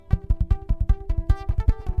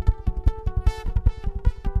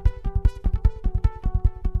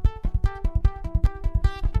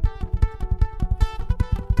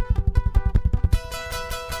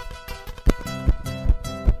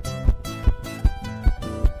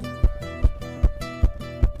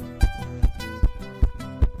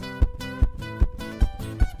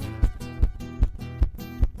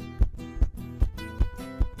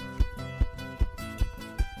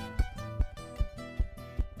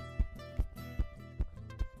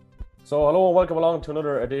So hello and welcome along to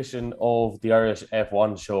another edition of the Irish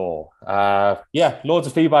F1 show. Loads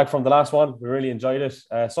of feedback from the last one. We really enjoyed it.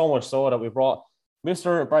 So much so that we brought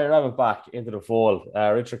Mr. Barry Rabbit back into the fold.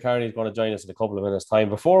 Richard Carney is going to join us in a couple of minutes' time.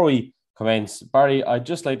 Before we commence, Barry, I'd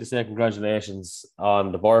just like to say congratulations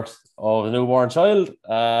on the birth of a newborn child.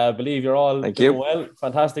 I believe you're all doing well.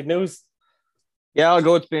 Fantastic news. Yeah, I'll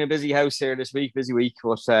go. It's been a busy house here this week, busy week.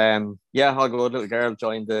 But I'll go. Little girl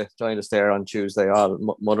joined us there on Tuesday.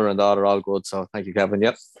 All mother and daughter, all good. So thank you, Kevin.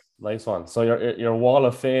 Yep, nice one. So your wall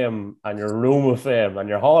of fame and your room of fame and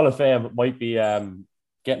your hall of fame might be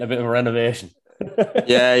getting a bit of a renovation.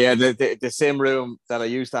 yeah. The same room that I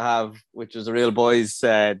used to have, which was a real boys'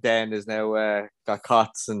 den, is now got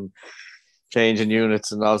cots and changing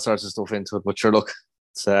units and all sorts of stuff into it. But sure, look,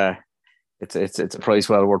 it's a price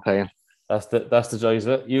well worth paying. That's the joys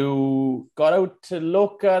of it. You got out to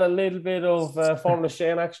look at a little bit of Formula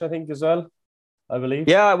Shane action, I think, as well, I believe.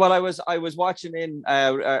 Yeah, well, I was watching in.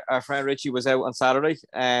 Our friend Richie was out on Saturday,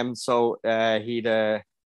 so he'd a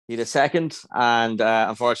second, and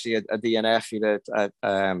unfortunately a DNF. He'd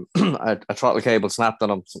a throttle cable snapped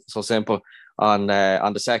on him. So simple on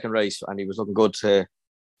the second race, and he was looking good to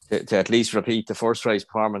at least repeat the first race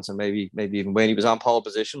performance and maybe even win. He was on pole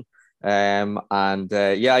position. I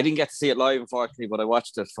didn't get to see it live, unfortunately, but I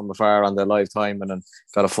watched it from afar on the live time and then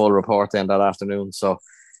got a full report then that afternoon. So,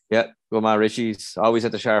 yeah, good man, Richie's always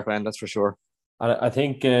at the sharp end, that's for sure. And I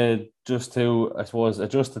think just to, I suppose,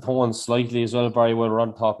 adjust the tone slightly as well, very well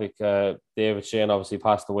run topic. David Shane obviously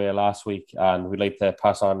passed away last week, and we'd like to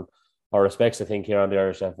pass on our respects, I think, here on the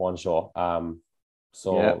Irish F1 show.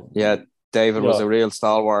 David was a real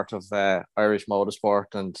stalwart of Irish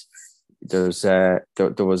motorsport, and there was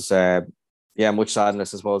much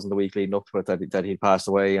sadness, I suppose, in the week leading up to it that he passed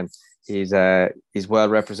away, and he's well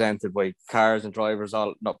represented by cars and drivers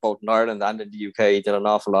both in Ireland and in the UK. He did an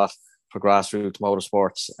awful lot for grassroots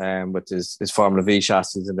motorsports with his Formula V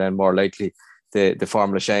chassis, and then more lately the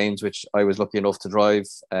Formula Shanes, which I was lucky enough to drive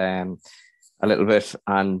a little bit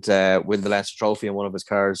and win the Leinster Trophy in one of his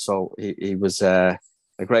cars. So he was a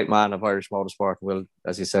great man of Irish motorsport and will,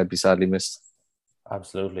 as you said, be sadly missed.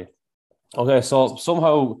 Absolutely. Okay, so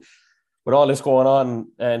somehow with all this going on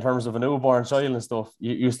in terms of a newborn child and stuff,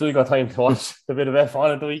 you still got time to watch the bit of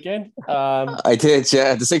F1 at the weekend? I did,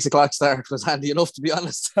 yeah. The 6 o'clock start was handy enough, to be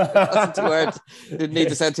honest. It wasn't too hard. Didn't need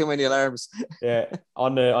to set too many alarms. Yeah,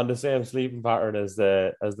 on the same sleeping pattern as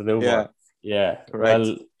the newborn. Yeah. Correct.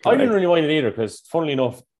 Well, I didn't really mind it either because, funnily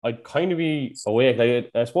enough, I'd kind of be awake.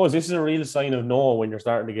 I suppose this is a real sign of no when you're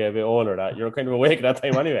starting to get a bit older, that you're kind of awake at that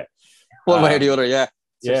time anyway. One way or the other, yeah.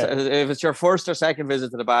 So yeah. If it's your first or second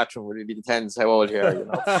visit to the bathroom, it really depends how old you are, you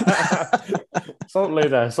know. Something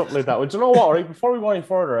like that. Well, do you know what? Right, before we go any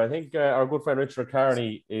further, I think our good friend Richard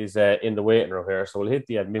Carney is in the waiting room here, so we'll hit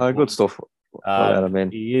the admit. Good stuff.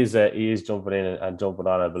 He is jumping in and jumping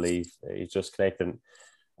on, I believe. He's just connecting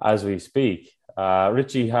as we speak.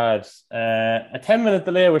 Richie had a 10-minute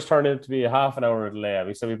delay, which turned out to be a half an hour delay.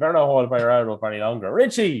 We said we better not hold by around up any longer.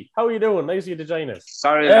 Richie, how are you doing? Nice of you to join us.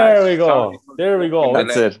 Sorry, there we go. There we go.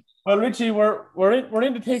 That's it. Well, Richie, we're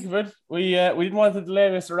in the thick of it. We didn't want to delay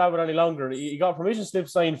Mr. Rabbit any longer. He got permission slip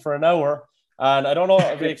signed for an hour, and I don't know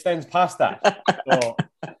if it extends past that. So,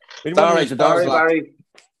 sorry, Barry.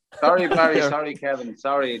 Sorry, Kevin.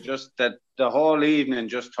 Sorry, just that the whole evening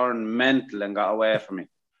just turned mental and got away from me.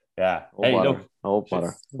 Yeah. No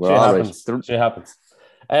matter. Shit happens.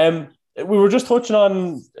 We were just touching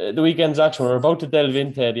on the weekend's action. We're about to delve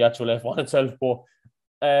into the actual F1 itself,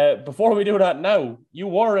 but before we do that now, you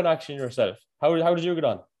were in action yourself. How did you get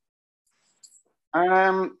on?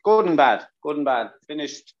 Good and bad.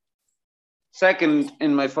 Finished second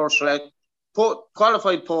in my first race.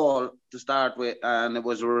 Qualified pole to start with, and it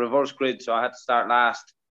was a reverse grid, so I had to start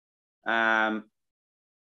last.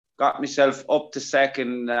 Got myself up to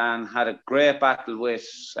second and had a great battle with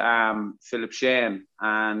Philip Shane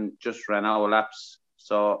and just ran out of laps.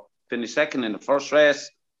 So finished second in the first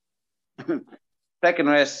race. Second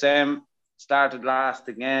race, same. Started last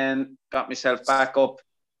again. Got myself back up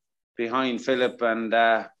behind Philip and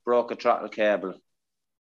broke a throttle cable.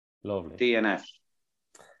 Lovely. DNF.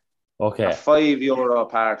 Okay. A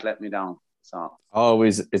 €5 part let me down. So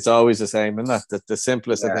it's always the same, isn't it? The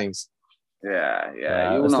simplest of things. Yeah.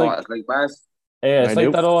 You know what it's like, Baz. Yeah, it's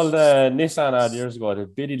like that old Nissan ad years ago. The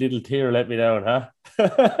bitty little tear let me down, huh?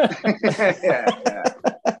 yeah.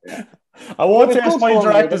 I won't test my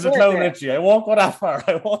direct as a clown, Richie. I won't go that far.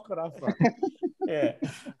 Yeah.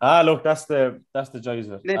 Look, that's the joys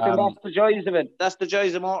of it. Listen, that's the joys of it. That's the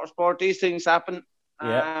joys of motorsport. These things happen.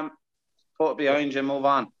 Put it behind you, move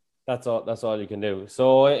on. That's all. That's all you can do.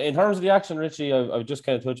 So, in terms of the action, Richie, I just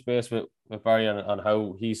kind of touch base with Barry on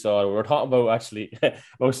how he saw it. We were talking about actually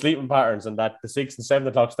about sleeping patterns, and that the 6 and 7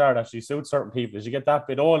 o'clock start actually suits certain people. As you get that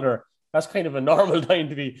bit older, that's kind of a normal time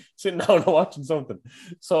to be sitting down and watching something.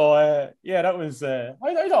 So, yeah, that was. I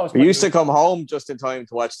thought it was. We used to come home just in time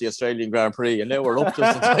to watch the Australian Grand Prix, and now we're up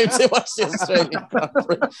just in time to watch the Australian Grand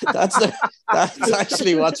Prix. That's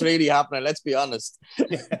actually what's really happening. Let's be honest.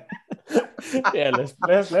 Yeah,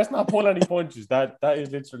 let's not pull any punches. That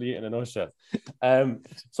is literally in a nutshell.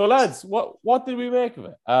 So lads, what did we make of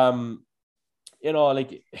it? You know,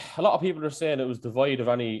 like a lot of people are saying it was devoid of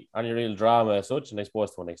any real drama as such, and I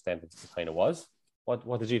suppose to an extent it kind of was.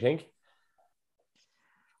 What did you think?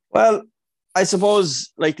 Well, I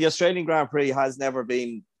suppose like the Australian Grand Prix has never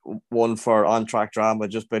been one for on-track drama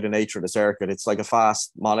just by the nature of the circuit. It's like a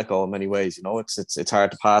fast Monaco in many ways, you know. It's hard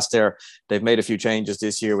to pass there. They've made a few changes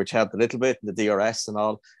this year which helped a little bit, the DRS and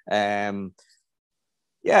all.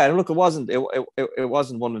 Yeah, look, it wasn't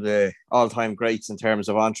one of the all-time greats in terms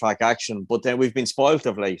of on-track action, but then we've been spoiled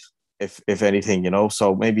of late, if anything, you know.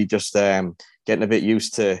 So maybe just getting a bit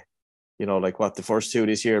used to, you know, like what the first two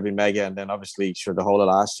this year have been mega, and then obviously sure the whole of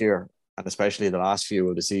last year and especially the last few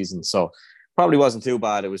of the season. So probably wasn't too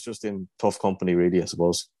bad. It was just in tough company, really, I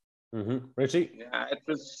suppose. Mm-hmm. Richie? Yeah, it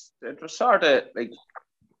was sort of like,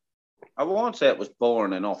 I won't say it was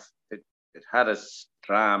boring enough. It had its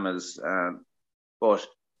dramas, but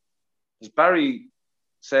as Barry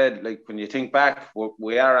said, like when you think back,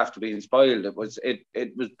 we are after being spoiled. It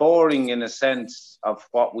was boring in a sense of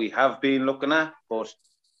what we have been looking at, but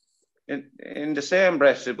in the same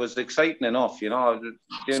breath, it was exciting enough. You know,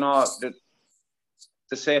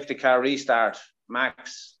 the safety car restart,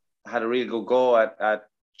 Max had a real good go at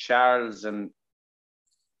Charles, and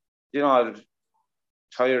you know,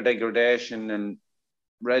 tire degradation and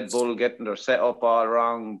Red Bull getting their setup all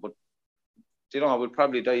wrong. But you know, we'll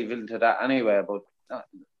probably dive into that anyway. But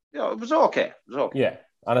you know, it was okay. It was okay. Yeah,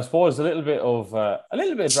 and I suppose a little bit of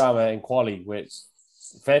drama in quali with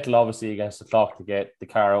Vettel obviously against the clock to get the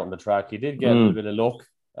car out on the track. He did get a little bit of luck,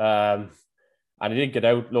 and he did get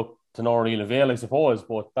out luck to no real avail, I suppose,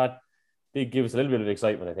 but that did give us a little bit of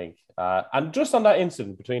excitement, I think. And just on that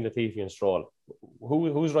incident between Latifi and Stroll,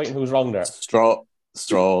 who's right and who's wrong there? Stroll.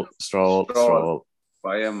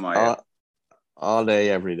 All day,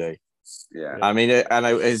 every day. Yeah. I mean,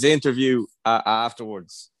 his interview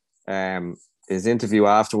afterwards, I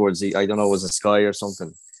don't know, was a Sky or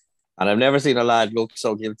something. And I've never seen a lad look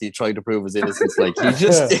so guilty trying to prove his innocence. Like he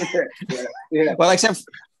just, yeah. Well, except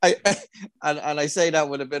I say that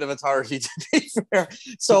with a bit of authority to be fair.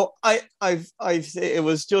 So it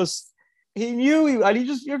was just, he knew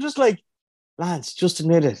you're just like, lads, just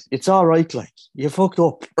admit it. It's all right. Like you fucked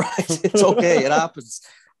up, right? It's okay. It happens.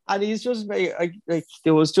 And he's just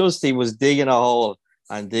he was digging a hole.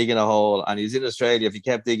 And he's in Australia. If he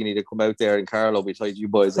kept digging, he'd come out there in Carlo beside you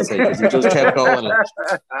boys, I say, because he just kept going. Like,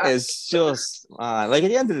 it's just like at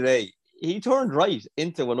the end of the day, he turned right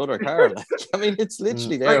into another car. Like, I mean, it's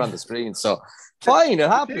literally there on the screen. So fine, it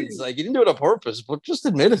happens. Like he didn't do it on purpose, but just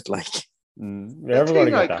admit it. Like the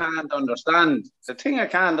thing I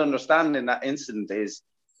can't understand in that incident is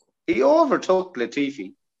he overtook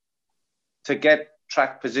Latifi to get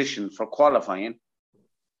track position for qualifying.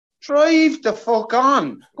 Drive the fuck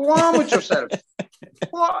on. Go on with yourself.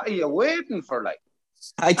 What are you waiting for? Like,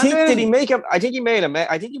 I think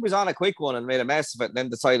he was on a quick one and made a mess of it and then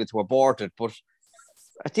decided to abort it. But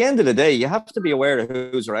at the end of the day, you have to be aware of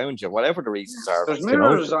who's around you, whatever the reasons are. There's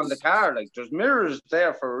mirrors on the car. Like, there's mirrors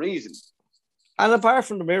there for a reason. And apart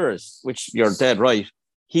from the mirrors, which you're dead right,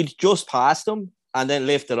 he'd just passed them and then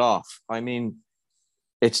lifted off. I mean,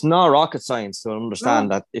 it's not rocket science to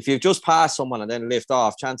understand that if you've just passed someone and then lift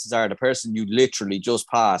off, chances are the person you literally just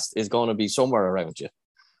passed is going to be somewhere around you.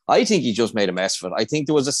 I think he just made a mess of it. I think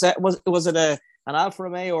there was an Alfa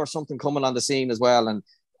Romeo or something coming on the scene as well, and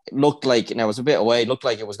it looked like, and it was a bit away, it looked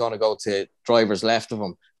like it was going to go to drivers left of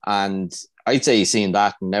him. And I'd say he's seen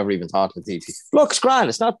that and never even thought of it. Look, it's grand.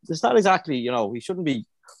 It's not exactly, you know, we shouldn't be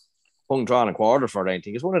hung, drawn, and quartered for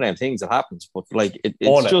anything. It's one of them things that happens, but like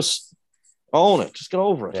it's just own it. Just get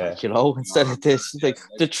over it, like, you know, instead of this. Like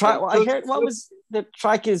the track, I heard what was the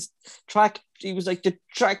track is track. He was like, the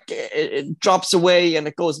track it drops away and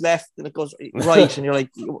it goes left and it goes right. And you're like,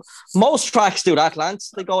 most tracks do that,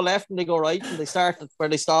 Lance. They go left and they go right and they start where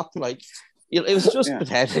they stop. Like, it was just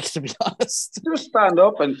pathetic, to be honest. Just stand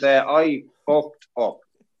up and say, I fucked up.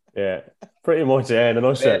 Yeah, pretty much, in a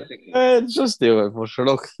nutshell. Just do it. But sure,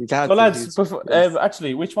 look, you can't. So, lads,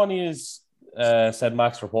 actually, which one is said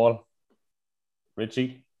Max for Paul?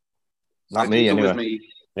 Richie? Not me, anyway.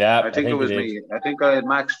 Yeah, I think it you was did. me. I think I had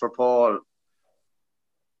Max for pole,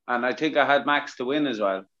 and I think I had Max to win as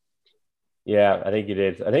well. Yeah, I think you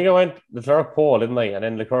did. I think I went Leclerc pole, didn't I? And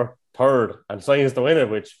then Leclerc third and Sainz to win it,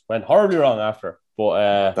 which went horribly wrong after.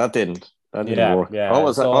 But That didn't yeah, work. What yeah.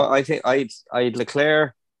 was So I think I'd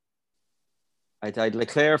Leclerc. I'd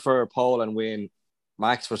Leclerc for pole and win,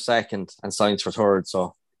 Max for second, and Sainz for third.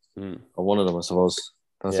 So one of them, I suppose.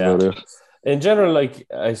 That's about it. In general, like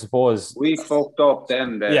I suppose we fucked up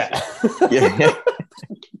then, basically. Yeah.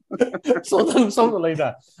 something like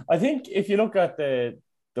that. I think if you look at the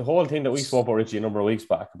whole thing that we spoke about, Richie, a number of weeks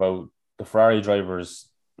back about the Ferrari drivers.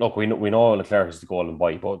 Look, we know Leclerc is the golden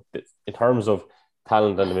boy, but in terms of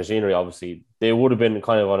talent and the machinery, obviously they would have been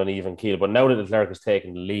kind of on an even keel. But now that Leclerc has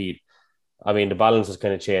taken the lead, I mean, the balance has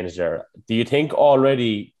kind of changed there. Do you think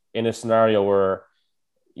already in a scenario where,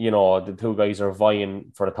 you know, the two guys are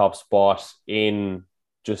vying for the top spot in,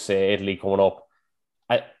 just say, Italy coming up,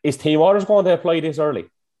 is Team Orders going to apply this early?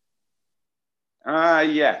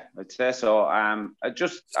 Yeah, I'd say so.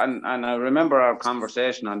 I remember our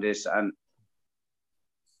conversation on this, and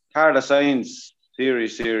Carlos Sainz,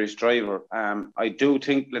 serious driver. I do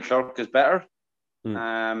think Leclerc is better.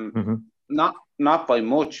 Not by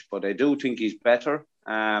much, but I do think he's better.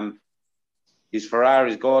 He's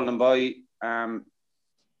Ferrari's golden boy,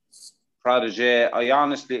 protege.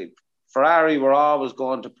 Ferrari were always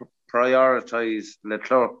going to prioritize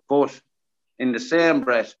Leclerc, but in the same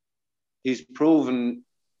breath, he's proven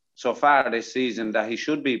so far this season that he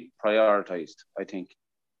should be prioritized, I think.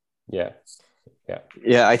 Yeah.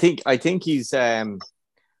 I think he's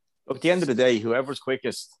look, at the end of the day, whoever's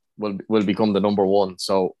quickest will become the number one.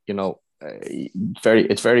 So, you know,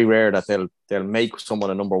 it's very rare that they'll make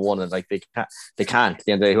someone a number one, and like they can't. At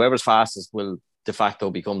the end of the day, whoever's fastest will de facto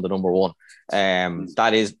become the number one.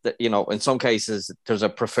 That is, you know, in some cases there's a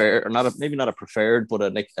preferred, maybe not a preferred, but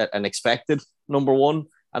an expected number one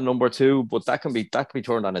and number two. But that can be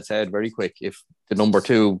turned on its head very quick if the number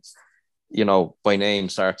two, you know, by name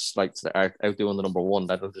starts like outdoing the number one.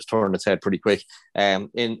 That'll just turn its head pretty quick.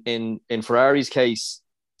 In Ferrari's case,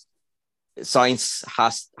 Sainz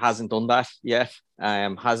hasn't done that yet.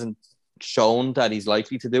 Hasn't shown that he's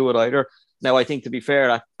likely to do it either. Now, I think to be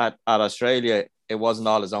fair, at Australia, it wasn't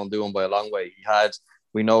all his own doing by a long way.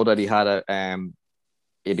 We know that he had a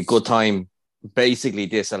good time, basically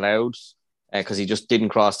disallowed because he just didn't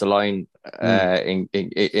cross the line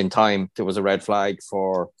in time. There was a red flag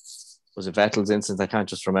for, was it Vettel's instance? I can't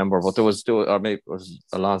just remember, but or maybe it was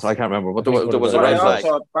Alonso. I can't remember, but there was a red flag.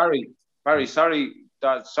 Also, Barry, sorry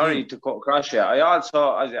to cut across you. I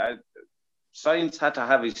also, Sainz had to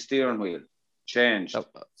have his steering wheel changed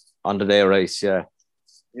on the day of race.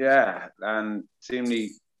 Yeah, and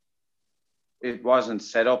seemingly it wasn't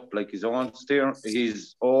set up like his old steering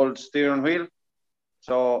wheel.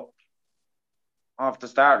 So off the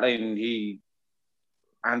start line, he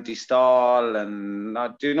anti-stall and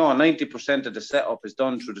 90% of the setup is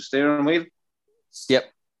done through the steering wheel. Yep.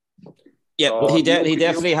 So he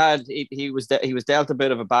definitely had. He was dealt a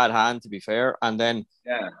bit of a bad hand, to be fair, and then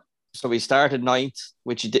so he started ninth,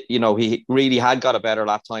 which he really had got a better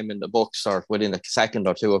lap time in the books, or within a second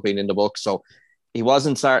or two of being in the books. So he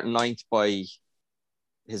wasn't starting ninth by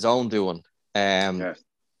his own doing.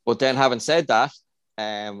 But then, having said that,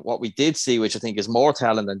 what we did see, which I think is more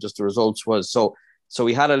telling than just the results, was so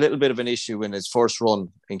he had a little bit of an issue in his first run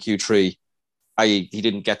in Q3. He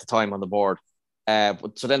didn't get the time on the board.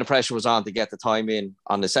 So then the pressure was on to get the time in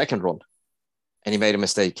on the second run, and he made a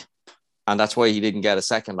mistake, and that's why he didn't get a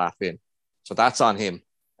second lap in. So that's on him.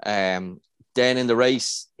 Then in the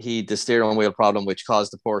race, he had the steering wheel problem, which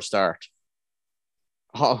caused the poor start.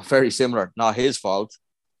 Oh, very similar, not his fault.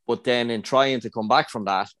 But then in trying to come back from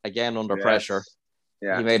that, again under pressure,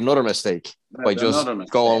 he made another mistake by just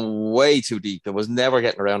going way too deep. It was never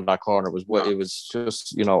getting around that corner. It was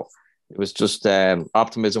just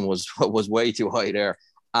optimism was way too high there,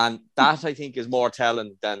 and that I think is more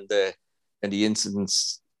telling than the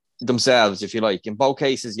incidents themselves, if you like. In both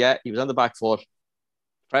cases, he was on the back foot,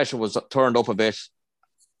 pressure was turned up a bit,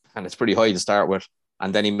 and it's pretty high to start with,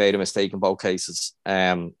 and then he made a mistake in both cases,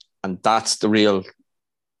 and that's the real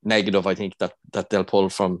negative I think that they'll pull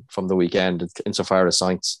from the weekend insofar as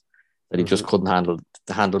Sainz, that he just couldn't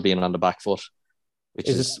handle being on the back foot, which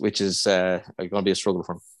is going to be a struggle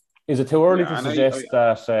for him. Is it too early to suggest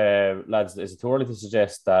that, lads? Is it too early to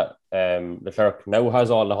suggest that Leclerc now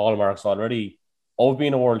has all the hallmarks already of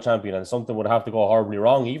being a world champion, and something would have to go horribly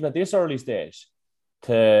wrong, even at this early stage,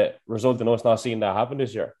 to result in us not seeing that happen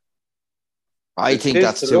this year? I think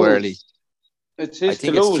that's too early. It's his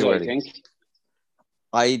to lose, I think.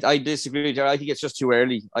 I disagree. I think it's just too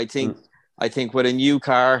early. I think I think with a new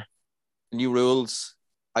car, new rules,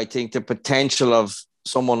 I think the potential of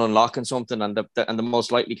someone unlocking something, and the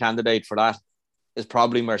most likely candidate for that is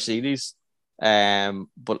probably Mercedes,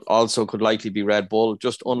 but also could likely be Red Bull,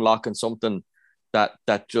 just unlocking something that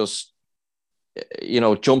just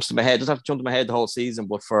jumps them ahead. Doesn't have to jump them ahead the whole season,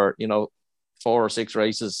 but for 4 or 6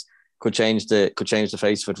 races could change the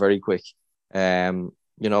face of it very quick.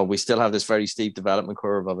 We still have this very steep development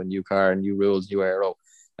curve of a new car, new rules, new aero.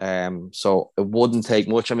 So it wouldn't take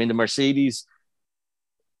much. I mean, the Mercedes,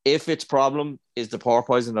 if its problem is the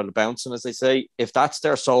porpoising or the bouncing, as they say, if that's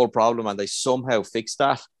their sole problem and they somehow fix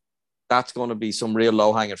that, that's going to be some real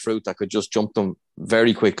low-hanging fruit that could just jump them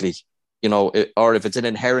very quickly. Or if it's an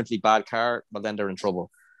inherently bad car, well, then they're in trouble.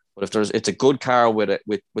 But if it's a good car with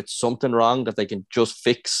something wrong that they can just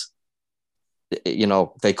fix,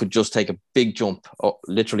 they could just take a big jump,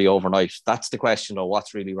 literally overnight. That's the question, though.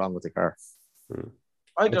 What's really wrong with the car?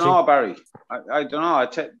 I don't know, Barry. I don't know.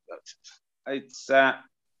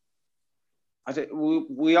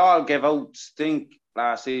 We all gave out stink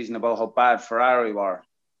last season about how bad Ferrari were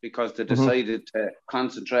because they decided to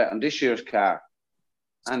concentrate on this year's car.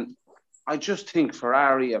 And I just think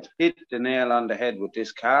Ferrari have hit the nail on the head with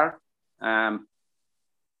this car. In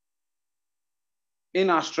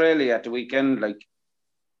Australia at the weekend, like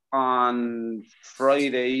on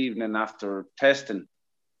Friday evening after testing,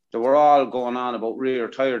 they were all going on about rear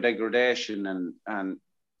tyre degradation and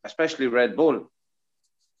especially Red Bull.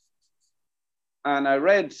 And I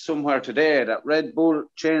read somewhere today that Red Bull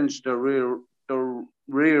changed the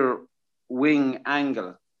rear wing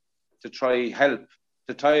angle to try help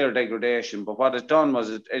the tyre degradation. But what it done was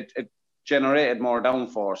it generated more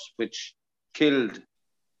downforce, which killed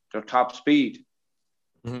their top speed.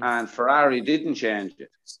 And Ferrari didn't change it.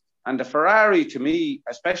 And the Ferrari, to me,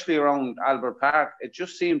 especially around Albert Park, it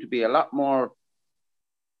just seemed to be a lot more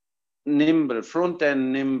nimble,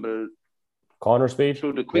 front-end nimble. Corner speed.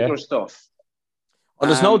 Through the quicker stuff.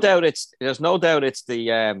 Well, there's no doubt it's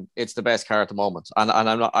the best car at the moment. And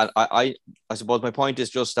I'm not, I suppose my point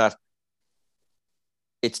is just that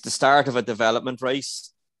it's the start of a development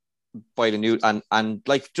race by the new, and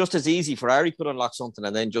like just as easy, Ferrari could unlock something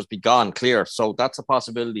and then just be gone, clear. So that's a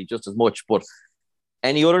possibility just as much. But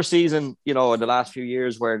any other season, in the last few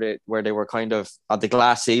years where they were kind of at the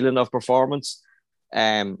glass ceiling of performance,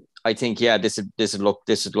 I think this would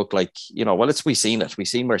look like we've seen it. We've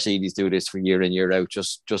seen Mercedes do this for year in, year out.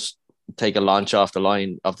 Just take a launch off the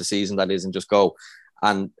line of the season that is and just go.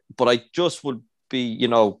 But I just would be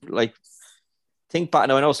think back.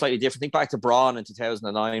 Now I know it's slightly different. Think back to Braun in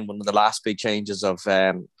 2009, one of the last big changes of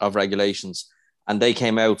regulations, and they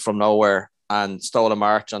came out from nowhere and stole a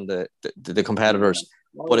march on the competitors.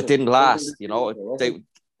 But it didn't last. They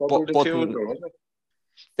blown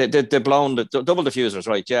the double diffusers,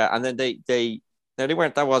 right? Yeah, and then they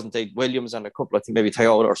weren't. That wasn't Williams and a couple. I think maybe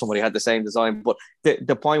Toyota or somebody had the same design. But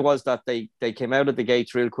the point was that they came out of the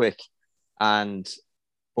gates real quick,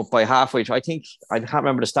 but by halfway, I can't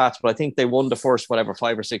remember the stats, but I think they won the first 5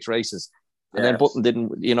 or 6 races, and then Button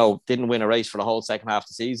didn't win a race for the whole second half of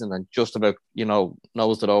the season, and just about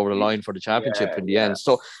nosed it over the line for the championship in the end.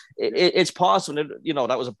 So it's possible.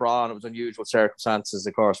 That was a Braun. It was unusual circumstances,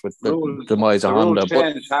 of course, with the demise of Honda. The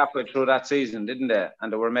rules changed halfway through that season, didn't they?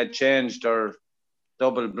 And they were made change their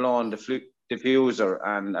double blown the diffuser,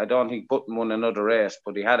 and I don't think Button won another race,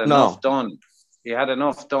 but he had enough done. He had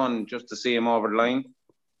enough done just to see him over the line.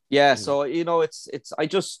 Yeah, so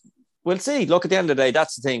we'll see. Look, at the end of the day,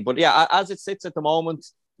 that's the thing. But yeah, as it sits at the moment,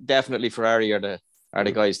 definitely Ferrari are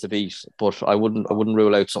the guys to beat. But I wouldn't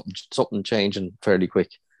rule out something changing fairly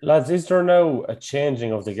quick. Lads, is there now a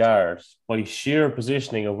changing of the guard by sheer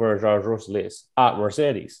positioning of where George Russell is at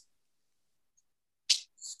Mercedes?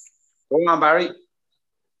 Go on, Barry.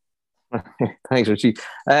 Thanks, Richie.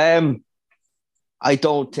 I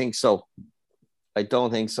don't think so.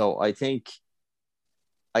 I think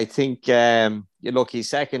look, he's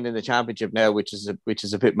second in the championship now, which is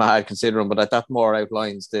a bit mad considering, but that more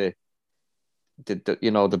outlines the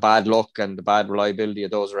bad luck and the bad reliability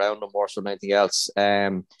of those around him more so than anything else.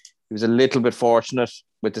 He was a little bit fortunate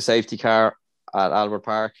with the safety car at Albert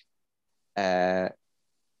Park. Again,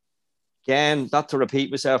 not to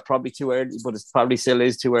repeat myself, probably too early, but it probably still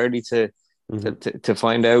is too early to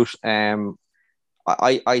find out.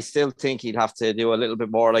 I still think he'd have to do a little bit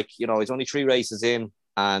more. He's only 3 races in.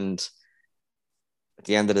 And at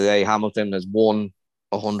the end of the day, Hamilton has won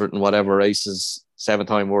 100 and whatever races,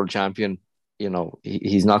 7-time world champion.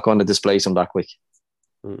 He's not going to displace him that quick.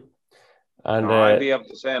 And I'd be of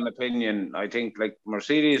the same opinion. I think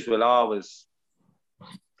Mercedes will always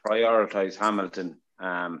prioritize Hamilton.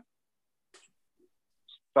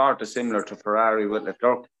 sort of similar to Ferrari with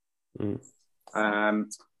Leclerc.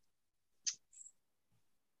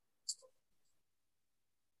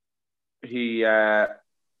 He, as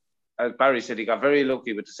Barry said, he got very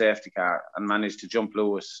lucky with the safety car and managed to jump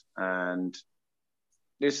Lewis. And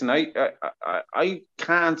listen, I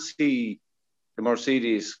can't see the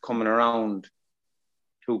Mercedes coming around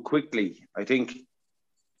too quickly. I think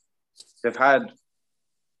they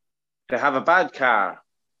have a bad car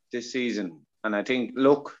this season, and I think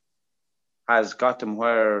luck has got them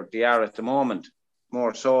where they are at the moment,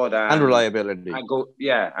 more so than and reliability.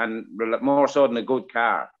 And more so than a good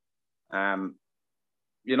car.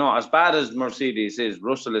 You know, as bad as Mercedes is,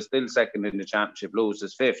 Russell is still second in the championship, Lewis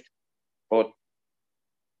is fifth. But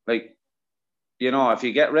like, you know, if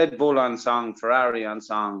you get Red Bull on song, Ferrari on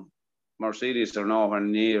song, Mercedes are nowhere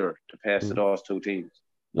near the pace of those two teams.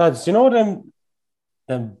 Lads, you know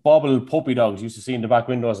them bobble puppy dogs you used to see in the back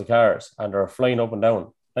windows of cars, and they're flying up and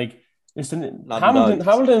down. Like, listen,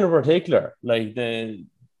 Hamilton in particular, like the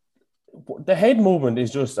head movement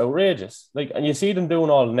is just outrageous. Like, and you see them doing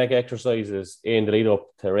all the neck exercises in the lead up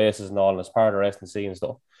to races and all, and as part of the rest and C and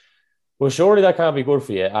stuff. But surely that can't be good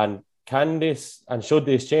for you. And can this and should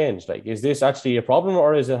this change? Like, is this actually a problem,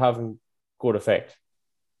 or is it having good effect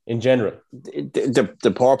in general?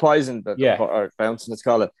 The porpoising, or bouncing, let's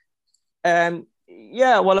call it.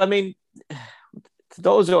 Yeah, well, I mean,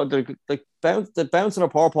 those are the bouncing or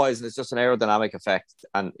porpoising is just an aerodynamic effect,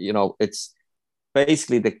 and you know, it's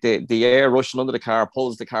basically the air rushing under the car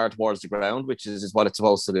pulls the car towards the ground, which is what it's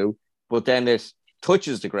supposed to do. But then it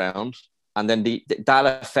touches the ground, and then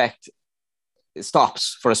that effect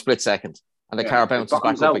stops for a split second, and the car bounces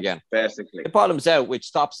back up again. Basically, it bottoms out, which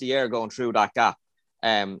stops the air going through that gap.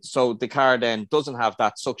 So the car then doesn't have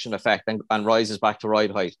that suction effect and rises back to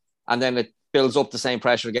ride height, and then it builds up the same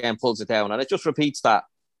pressure again, pulls it down, and it just repeats that,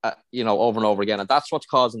 over and over again, and that's what's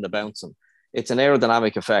causing the bouncing. It's an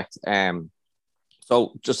aerodynamic effect.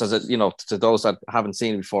 So just as to those that haven't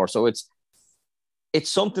seen it before, so it's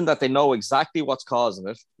something that they know exactly what's causing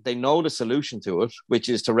it. They know the solution to it, which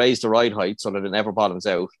is to raise the ride height so that it never bottoms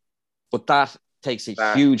out. But that takes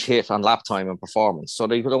a huge hit on lap time and performance. So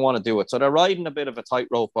they don't want to do it. So they're riding a bit of a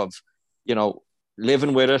tightrope of,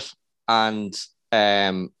 living with it and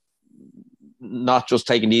not just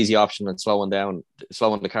taking the easy option and slowing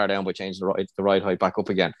the car down by changing the ride height back up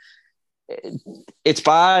again. It's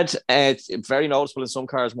bad. It's very noticeable in some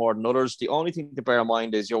cars more than others. The only thing to bear in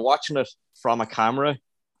mind is you're watching it from a camera,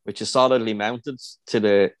 which is solidly mounted to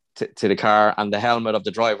the car, and the helmet of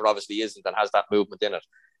the driver obviously isn't and has that movement in it.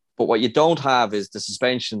 But what you don't have is the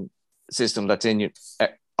suspension system that's in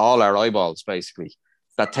all our eyeballs, basically,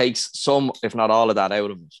 that takes some, if not all of that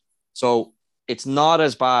out of it. So it's not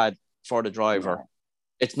as bad for the driver.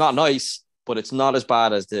 It's not nice, but it's not as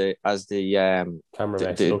bad as the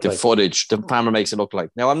footage the camera makes it look like.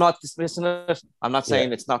 Now, I'm not dismissing it. I'm not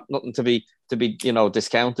saying it's not nothing to be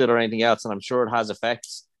discounted or anything else, and I'm sure it has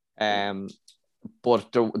effects.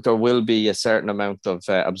 But there will be a certain amount of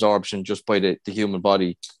absorption just by the human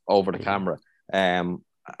body over the camera, and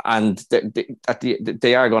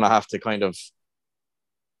they are going to have to kind of,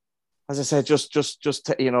 as I said, just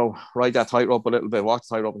ride that tightrope a little bit, walk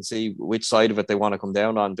the tightrope, and see which side of it they want to come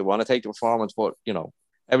down on. They want to take the performance, but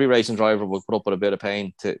every racing driver will put up with a bit of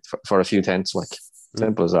pain for a few tenths. Like,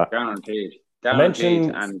 simple as that. Guaranteed.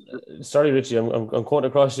 Sorry, Richie, I'm cutting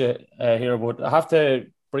across you here, but I have to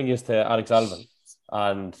bring us to Alex Albon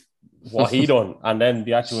and what he done, and then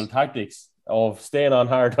the actual tactics of staying on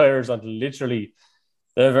hard tires until literally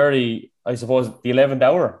the very, I suppose, the 11th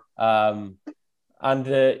hour. And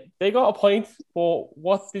they got a point, but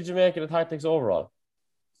what did you make of the tactics overall?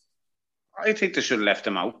 I think they should have left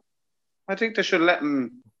him out. I think they should let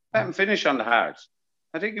him finish on the hards.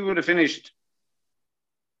 I think he would have finished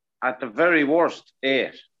at the very worst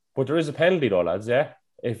 8. But there is a penalty though, lads,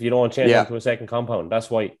 if you don't change into a second compound. That's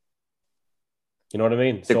why. You know what I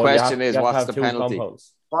mean? The question is, what's the penalty?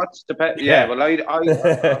 What's the penalty? Yeah, well, I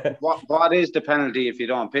what is the penalty if you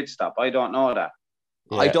don't pit stop? I don't know that.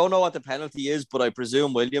 Yeah. I don't know what the penalty is, but I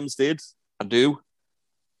presume Williams did and do.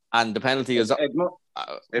 And the penalty is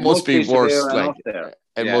it must be worse. Like,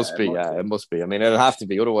 it must be. It must be. I mean, it'll have to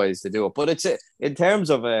be, otherwise they do it. But it's in terms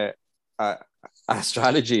of a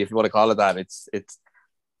strategy, if you want to call it that. It's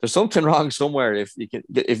there's something wrong somewhere if you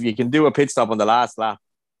can do a pit stop on the last lap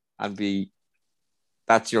and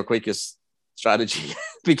that's your quickest strategy,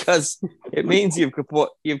 because it means you've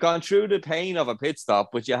gone through the pain of a pit stop,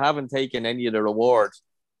 but you haven't taken any of the reward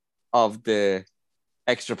of the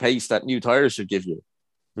extra pace that new tires should give you.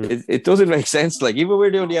 It doesn't make sense. Like, even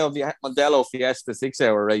we're doing the Modelo Fiesta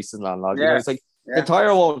 6-hour racing on, it's like the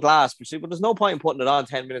tyre won't last. But there's no point in putting it on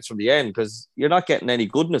 10 minutes from the end because you're not getting any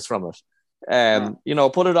goodness from it. You know,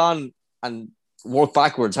 put it on and work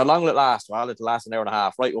backwards. How long will it last? Well, it'll last an hour and a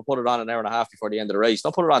half. Right, we'll put it on an hour and a half before the end of the race.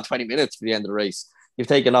 Don't put it on 20 minutes for the end of the race. You've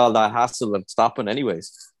taken all that hassle of stopping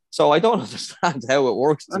anyways. So I don't understand how it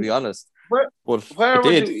works, to be honest. Where was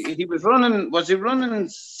he? He was running. Was he running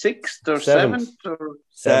sixth or seventh or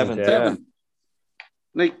seventh? Yeah.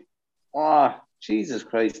 Like, Jesus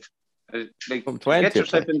Christ! Like, from 20, get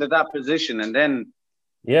yourself into that position and then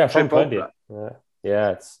from 20.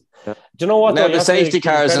 It's. Do you know what? Now the safety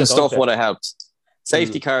cars and stuff would have helped.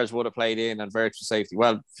 Safety cars would have played in and virtual safety.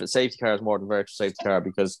 Well, safety cars more than virtual safety car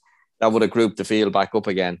because that would have grouped the field back up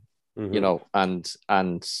again. You know, and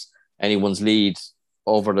anyone's lead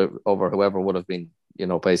over whoever would have been, you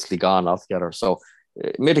know, basically gone altogether. So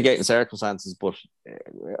mitigating circumstances, but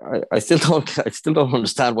I still don't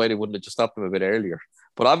understand why they wouldn't have just stopped them a bit earlier.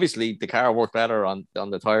 But obviously the car worked better on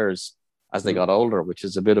the tires as they got older, which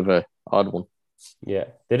is a bit of a odd one. Yeah,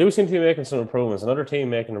 they do seem to be making some improvements. Another team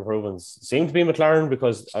making improvements seemed to be McLaren,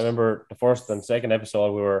 because I remember the first and second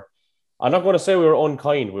episode I'm not going to say we were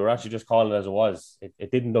unkind. We were actually just calling it as it was.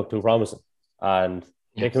 It didn't look too promising. And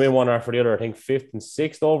they came in one after the other, I think 5th and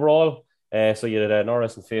 6th overall. So you had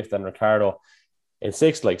Norris in 5th and Ricciardo in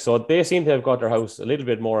 6th. Like, so they seem to have got their house a little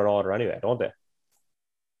bit more in order anyway, don't they?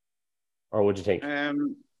 Or would you think?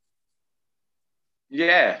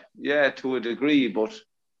 Yeah, to a degree, but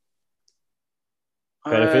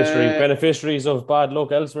beneficiaries of bad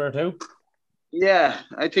luck elsewhere too. Yeah,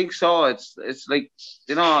 I think so. It's like,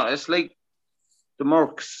 you know, it's like the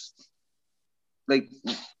Mercs, like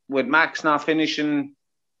with Max not finishing.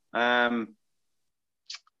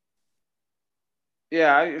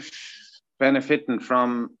 Benefiting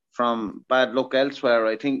from bad luck elsewhere.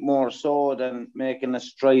 I think more so than making a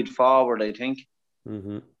stride forward. I think.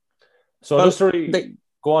 Mm-hmm. So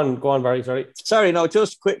go on, Barry. Sorry, no,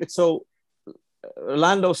 just quick. So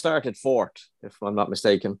Lando started 4th, if I'm not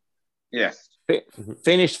mistaken. Yes.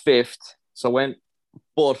 Finished 5th,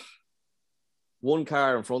 but one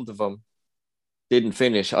car in front of him didn't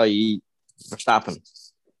finish, i.e. Verstappen.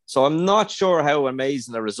 So I'm not sure how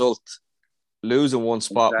amazing a result losing one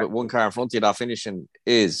spot with one car in front of you not finishing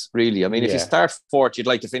is, really. I mean, if you start 4th, you'd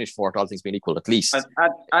like to finish 4th, all things being equal, at least.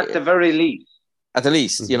 At the very least. At the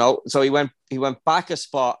least, you know. So he went back a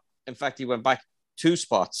spot. In fact, he went back 2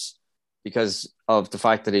 spots because of the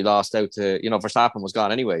fact that he lost out to, you know, Verstappen was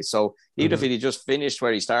gone anyway. So even if he just finished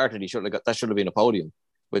where he started, should have been a podium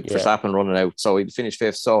with Verstappen running out. So he finished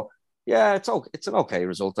 5th. So yeah, it's an okay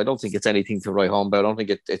result. I don't think it's anything to write home about. I don't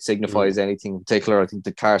think it signifies anything in particular. I think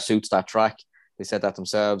the car suits that track. They said that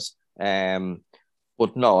themselves.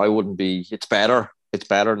 But no, I wouldn't be. It's better. It's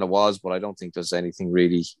better than it was, but I don't think there's anything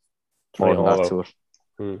really more than that to it.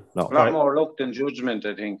 No. A lot more luck than judgment,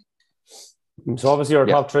 I think. So obviously our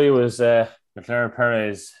top 3 was Leclerc,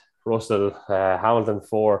 Perez, Russell, Hamilton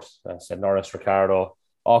 4th, said Norris, Ricciardo,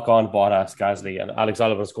 Ocon, Bottas, Gasly, and Alex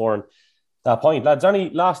Albon scoring that point. Lads,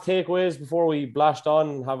 any last takeaways before we blast on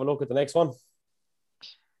and have a look at the next one?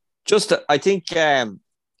 Just, I think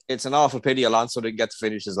it's an awful pity Alonso didn't get to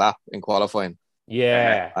finish his lap in qualifying.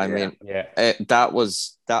 I mean, that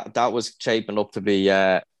was shaping up to be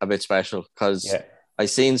a bit special because I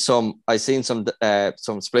seen some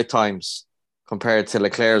split times compared to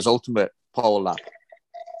Leclerc's ultimate pole lap,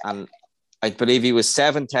 and I believe he was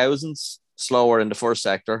 7 thousandths slower in the first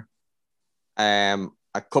sector, a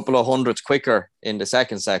couple of hundredths quicker in the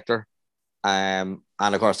second sector, and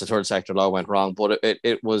of course the third sector law went wrong, but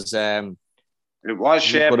it was shaping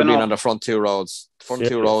could have been on the front 2 rows.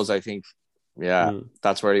 Two rows, I think. Yeah,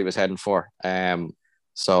 that's where he was heading for.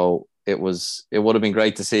 So it would have been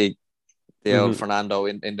great to see the old Fernando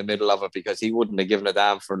in the middle of it, because he wouldn't have given a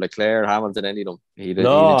damn for Leclerc, Hamilton, any of them. He'd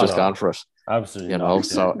just gone for it. Absolutely, you know.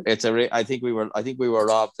 So it's I think we were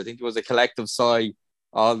robbed. I think it was a collective sigh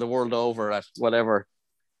all the world over at whatever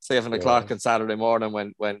 7 o'clock on Saturday morning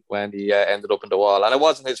when he ended up in the wall, and it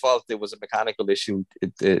wasn't his fault. It was a mechanical issue.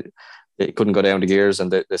 It couldn't go down the gears,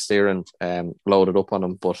 and the steering loaded up on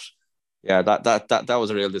him. But yeah, that was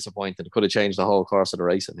a real disappointment. It could have changed the whole course of the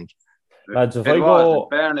race, I think. Lads,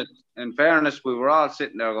 in fairness, we were all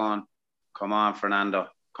sitting there going, "Come on, Fernando,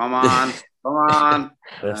 come on, come on,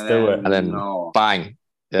 let's do it." And then bang.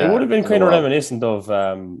 Yeah, it would have been kind of reminiscent of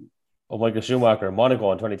Michael Schumacher in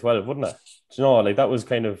Monaco in 2012, wouldn't it? Do you know, like that was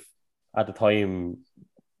kind of at the time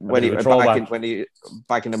when he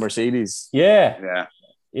back in the Mercedes. Yeah.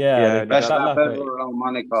 Best lap ever around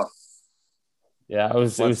Monaco. Yeah, it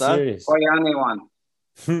was serious. By anyone.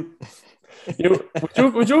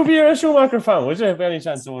 Would you be a Schumacher fan? Would you have any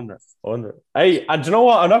chance? I wonder. Hey, and do you know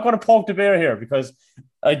what? I'm not going to poke the bear here because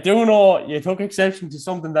I do know you took exception to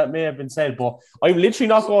something that may have been said, but I'm literally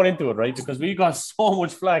not going into it, right? Because we got so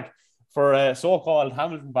much flack for so-called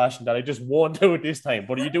Hamilton bashing that I just won't do it this time.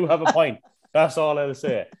 But you do have a point. That's all I'll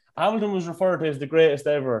say. Hamilton was referred to as the greatest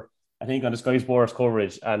ever, I think, on the Sky Sports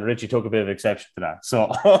coverage, and Richie took a bit of exception to that.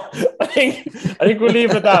 So I think we'll leave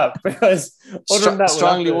it at that because other than that,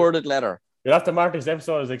 strongly worded letter. You'll have to mark this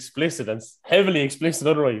episode as explicit and heavily explicit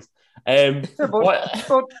otherwise. But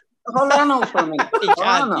hold on now for a minute.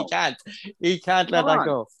 He can't let that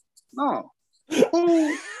go. No.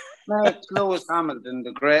 Who makes Lewis Hamilton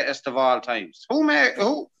the greatest of all times?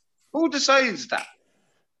 Who decides that?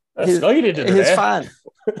 His fan.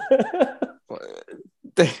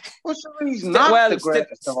 What's the reason not the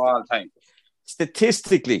greatest of all time?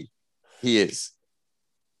 Statistically, he is.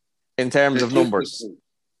 In terms of numbers.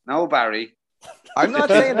 No, Barry. I'm not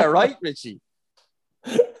saying they're right, Richie.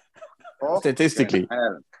 Statistically.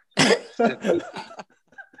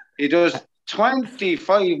 He does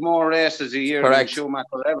 25 more races a year than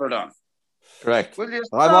Schumacher ever done. Correct.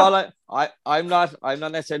 I'm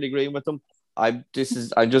not necessarily agreeing with them. I'm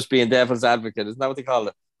just being devil's advocate. Isn't that what they call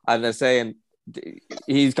it? And they're saying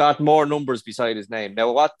he's got more numbers beside his name.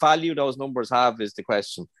 Now, what value those numbers have is the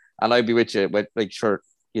question. And I'd be with you. But sure,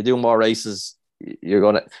 you do more races, you're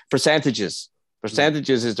gonna percentages.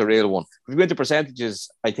 Percentages is the real one. If we go into percentages,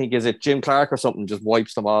 I think is it Jim Clark or something just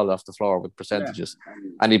wipes them all off the floor with percentages,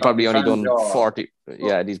 and he probably only done 40.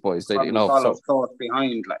 Yeah, these boys, so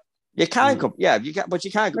behind like. You can't come, but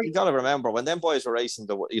you can't. You got to remember when them boys were racing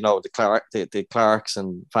the Clarks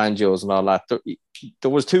and Fangios and all that. There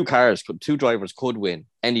was two drivers could win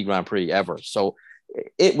any Grand Prix ever. So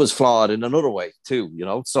it was flawed in another way too.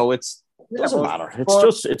 So it doesn't matter.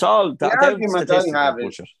 It's all.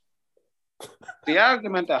 The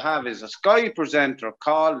argument I have is a Sky presenter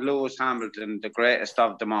called Lewis Hamilton the greatest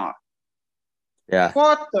of them all. Yeah.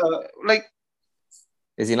 What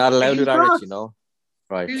is he not allowed to do that, Rich?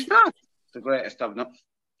 Right. He's not the greatest of them.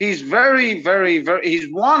 He's very, very, very.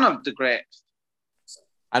 He's one of the greatest.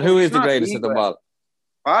 And who is the greatest of them all?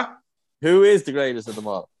 What? Who is the greatest of them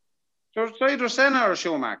all? There's either Senna or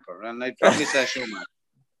Schumacher, and I'd probably say Schumacher.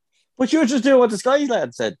 But you're just doing what the Sky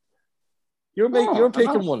lad said. You're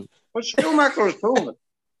picking one. But Schumacher is proven.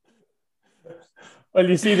 Well,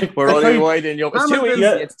 you see, we're only winding you up. It's too easy.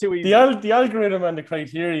 It's too easy. The algorithm and the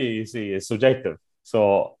criteria you see is subjective.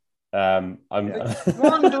 So. One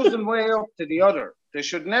doesn't weigh up to the other. They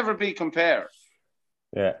should never be compared.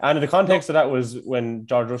 Yeah, and in the context of that was when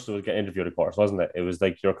George Russell was getting interviewed, of course, wasn't it? It was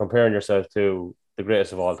like you're comparing yourself to the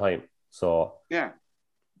greatest of all time. So yeah.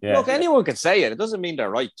 Look, anyone can say it. It doesn't mean they're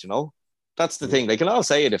right. That's the thing. They can all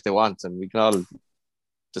say it if they want, and we can all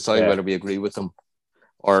decide whether we agree with them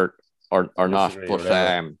or not. But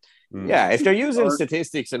if they're using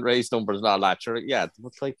statistics and race numbers and all that, sure,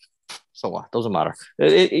 it's like. So what? Doesn't matter.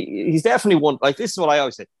 He's definitely one. Like this is what I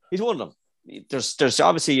always say. He's one of them. There's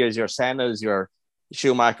obviously your Sennas, your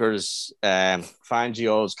Schumachers,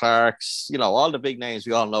 Fangios, Clarks. All the big names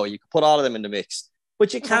we all know. You can put all of them in the mix,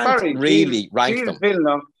 but you can't really rank them.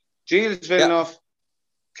 Gilles Villeneuve,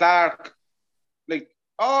 Clark, like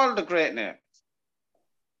all the great names.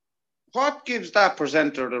 What gives that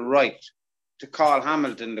presenter the right to call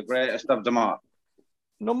Hamilton the greatest of them all?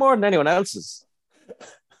 No more than anyone else's.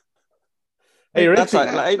 Hey, Richie,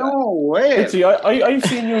 no way. Richie, I've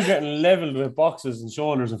seen you getting leveled with boxes and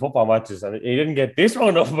shoulders in football matches, and you didn't get this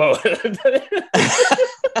one up about it.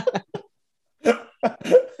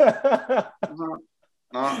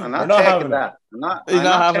 No, I'm not taking that. I'm not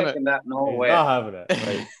taking that. No way. Not having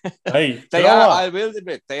it. Right. Hey, I will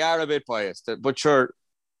admit they are a bit biased, but sure.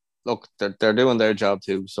 Look, they're doing their job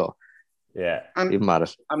too. So yeah, even matter.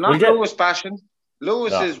 I'm not Lewis bashing.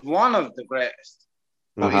 Lewis is one of the greatest.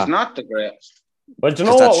 But he's not the greatest. Well, do you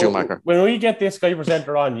know what? Schumacher. When we get this Sky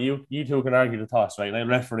presenter on, you two can argue the toss, right? I'll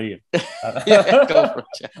referee it. Go for it.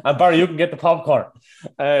 And Barry, you can get the popcorn.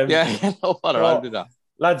 No matter. I'll do that.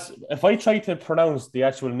 Lads, if I try to pronounce the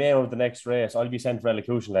actual name of the next race, I'll be sent for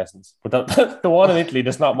elocution lessons. But the one in Italy,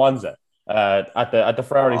 that's not Monza. At the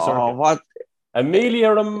Ferrari circuit. What?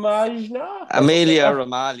 Emilia Romagna.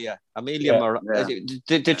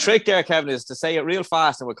 The trick there, Kevin, is to say it real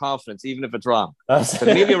fast and with confidence, even if it's wrong.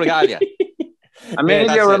 Emilia Romagna.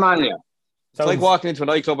 Emilia Romagna. It's like walking into a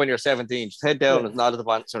nightclub when you're 17. Just head down and nod at the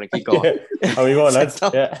bouncer and keep going. How are you going, lads?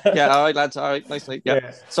 All right, lads. All right, nice night.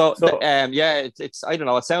 Yeah. So it's I don't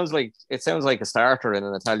know. It sounds like a starter in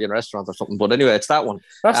an Italian restaurant or something. But anyway, it's that one.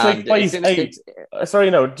 That's sorry,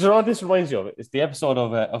 no. Do you know what this reminds you of? It's the episode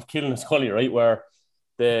of Killing Scully, right? Where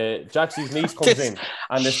the Jaxie's niece comes This in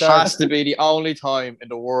and they start. has to be the only time in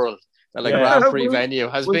the world that a Yeah. Grand Prix venue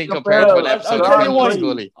has We been compare- compared to an I'll episode tell of you Killing why.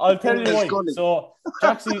 Scully. I'll tell you why. Scully. So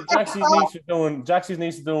Jaxie's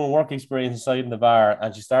niece is doing work experience inside in the bar,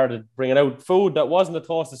 and she started bringing out food that wasn't a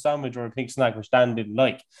toasted sandwich or a pink snack, which Dan didn't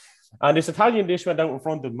like. And this Italian dish went out in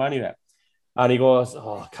front of him anyway. And he goes,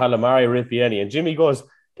 "Oh, calamari ripieni." And Jimmy goes,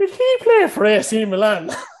 "Did he play for AC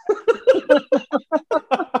Milan?"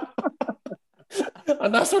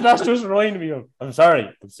 And that's what that's just reminded me of. I'm sorry.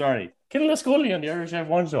 Killing the Scully on the Irish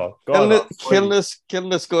F1 show. Killing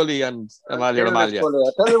the Scully and Amalia. I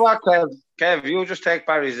tell you what, Kev, you just take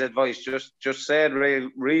Barry's advice. Just say it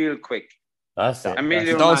real quick. That's it.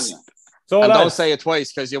 Amelia Don't, Romagna. So and lads, don't say it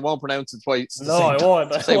twice because you won't pronounce it twice. No, I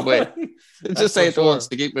won't. Same way. Just say it sure. once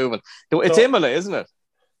to keep moving. It's Imola, isn't it?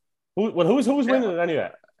 Who's winning it anyway?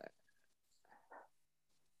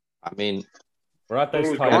 I mean, We're at this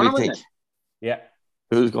Who's time. gonna let me win think. it? Yeah.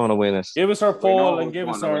 Who's going to win it? Give us our know poll and who's give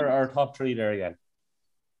us gonna win. our top three there again.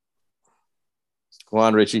 Go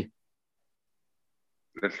on, Richie.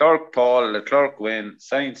 Leclerc win,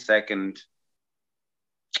 Sainz second.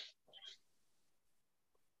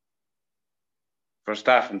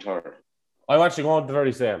 Verstappen third. I'm actually going the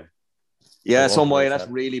very same. Yeah, Go some for way it, that's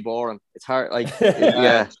Sam. really boring. It's hard. Like,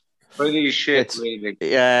 Yeah. Pretty shit, It's- really.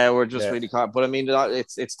 yeah, we're just Yeah. really caught. But I mean,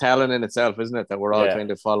 it's telling in itself, isn't it, that we're all Yeah. kind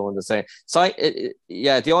of following the same. So,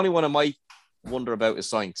 the only one I might wonder about is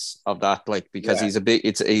Sainz of that, like, because Yeah.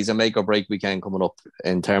 he's a make or break weekend coming up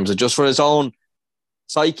in terms of just for his own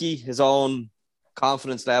psyche, his own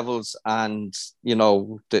confidence levels, and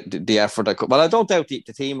the effort. Well, I don't doubt the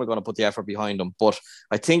team are going to put the effort behind him, but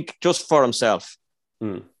I think just for himself,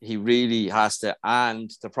 he really has to. And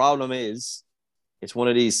the problem is, it's one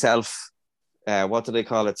of these what do they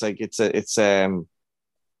call it? It's like it's going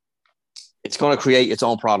to create its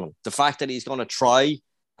own problem. The fact that he's going to try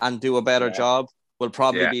and do a better job will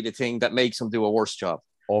probably be the thing that makes him do a worse job,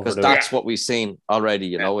 because that's what we've seen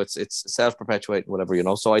already. It's self-perpetuating, whatever.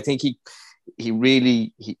 So I think he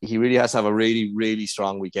really has to have a really, really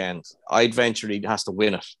strong weekend. I'd venture he has to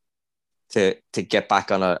win it to get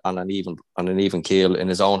back on an even keel in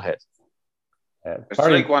his own head. It's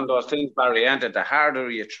like one of those things, Barry, and the harder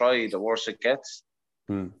you try, the worse it gets.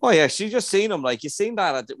 Oh yeah, she just seen him. Like, you seen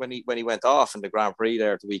that when he went off in the Grand Prix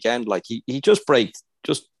there at the weekend. Like, he just braked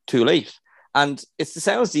just too late, and it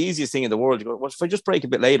sounds the easiest thing in the world. You go, well, if I just brake a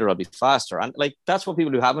bit later, I'll be faster. And like, that's what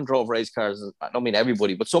people who haven't drove race cars. I don't mean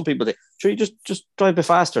everybody, but some people, you just drive a bit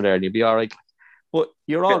faster there, and you'll be all right. But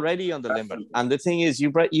you're already on the limit, and the thing is,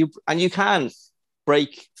 you can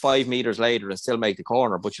brake 5 meters later and still make the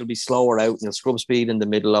corner, but you'll be slower out and you'll scrub speed in the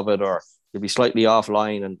middle of it, or you'll be slightly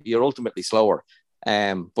offline and you're ultimately slower.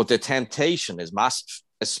 But the temptation is massive,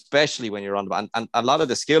 especially when you're on the, and a lot of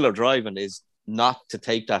the skill of driving is not to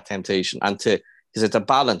take that temptation and because it's a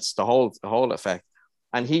balance, the whole effect.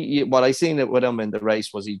 And what I seen it with him in the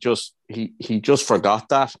race was he just forgot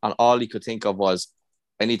that, and all he could think of was,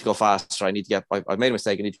 I need to go faster. I made a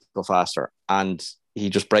mistake. I need to go faster. And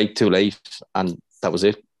he just braked too late, and that was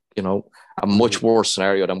it. A much worse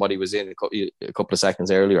scenario than what he was in a couple of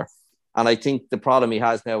seconds earlier. And I think the problem he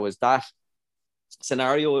has now is that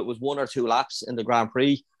scenario. It was 1 or 2 laps in the Grand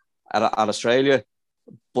Prix at Australia,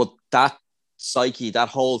 but that psyche, that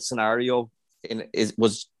whole scenario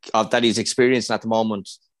that he's experiencing at the moment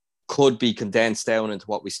could be condensed down into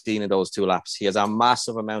what we've seen in those 2 laps. He has a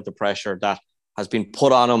massive amount of pressure that has been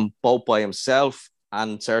put on him both by himself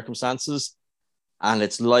and circumstances. And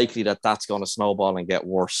it's likely that that's going to snowball and get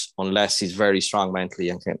worse unless he's very strong mentally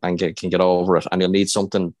and can get over it. And he'll need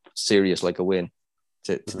something serious like a win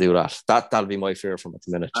to do that. That'll be my fear from at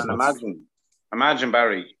the minute. And imagine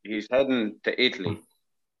Barry, he's heading to Italy,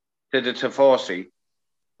 to the Tifosi,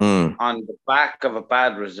 on the back of a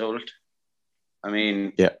bad result. I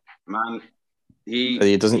mean, man, he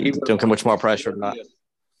don't get much more pressure than that.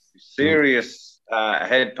 Serious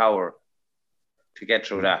head power to get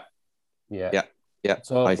through that. Yeah,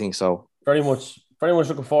 so I think so. Very much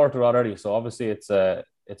looking forward to it already. So obviously it's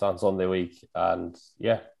on Sunday week, and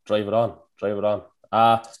drive it on.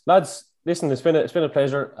 Lads, listen, it's been a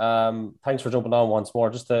pleasure. Thanks for jumping on once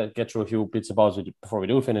more, just to get through a few bits and bobs before we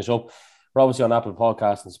do finish up. We're obviously on Apple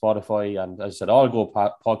Podcasts and Spotify, and as I said, all good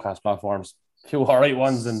podcast platforms. A few all right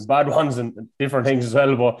ones and bad ones and different things as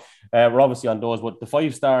well, but we're obviously on those. But the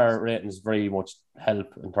 5-star ratings very much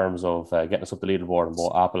help in terms of getting us up the leaderboard on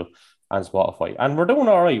both Apple and Spotify. And we're doing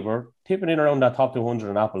all right. We're tipping in around that top 200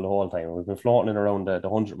 on Apple the whole time. We've been floating in around the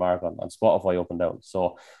 100 mark on Spotify up and down.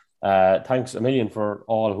 So thanks a million for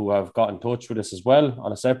all who have got in touch with us as well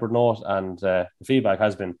on a separate note. And the feedback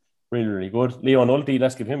has been really, really good. Leon Ulti,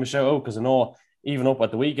 let's give him a shout out, because I know even up at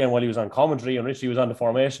the weekend while he was on commentary and Richie was on the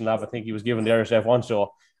formation lab. I think he was giving the Irish F1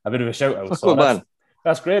 show a bit of a shout out. So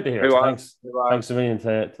that's great to hear. So thanks a million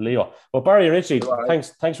to Leo. But Barry and Richie,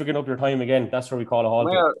 thanks for giving up your time again. That's where we call a halt.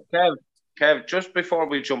 Well, Kev, just before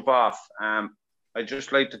we jump off, I'd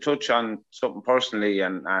just like to touch on something personally,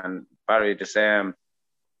 and Barry the same.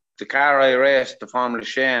 The car I raced, the Formula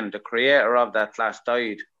Shane, the creator of that class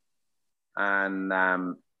died,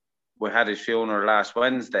 and we had his funeral last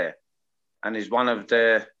Wednesday. And he's one of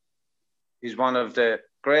the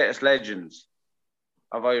greatest legends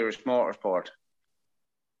of Irish motorsport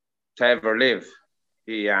to ever live.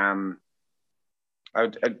 He,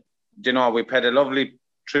 we paid a lovely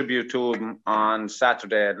tribute to him on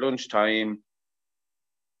Saturday at lunchtime.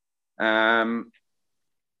 There's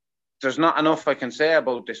not enough I can say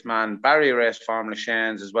about this man. Barry raced Formula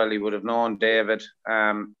Shanes as well. He would have known David.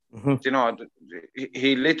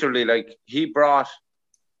 He literally, he brought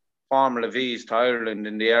Formula V's to Ireland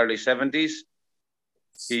in the early 70s.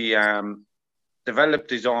 He developed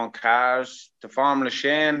his own cars. The Formula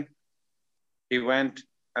Shane, he went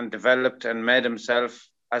and developed and made himself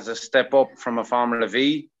as a step up from a Formula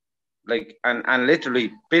V, and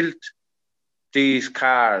literally built these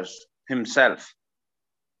cars himself.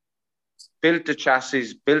 Built the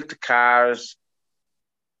chassis, built the cars.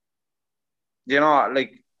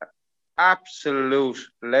 Absolute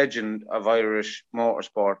legend of Irish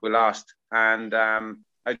motorsport. We lost, and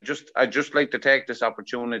I just like to take this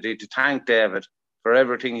opportunity to thank David for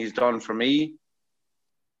everything he's done for me,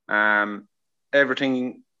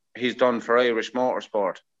 everything he's done for Irish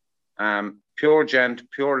motorsport. Pure gent,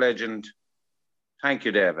 pure legend. Thank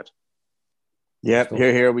you, David. Yeah,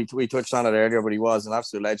 here. We touched on it earlier, but he was an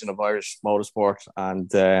absolute legend of Irish motorsport,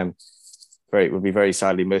 and would be very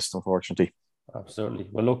sadly missed, unfortunately. Absolutely.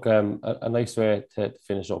 Well, look, a nice way to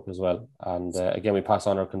finish up as well. And again, we pass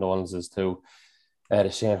on our condolences to the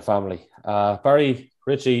Shane family. Barry,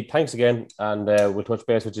 Richie, thanks again, and we'll touch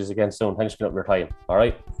base with you again soon. Thanks for giving up your time. All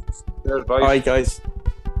right. Cheers, bye. All right, guys.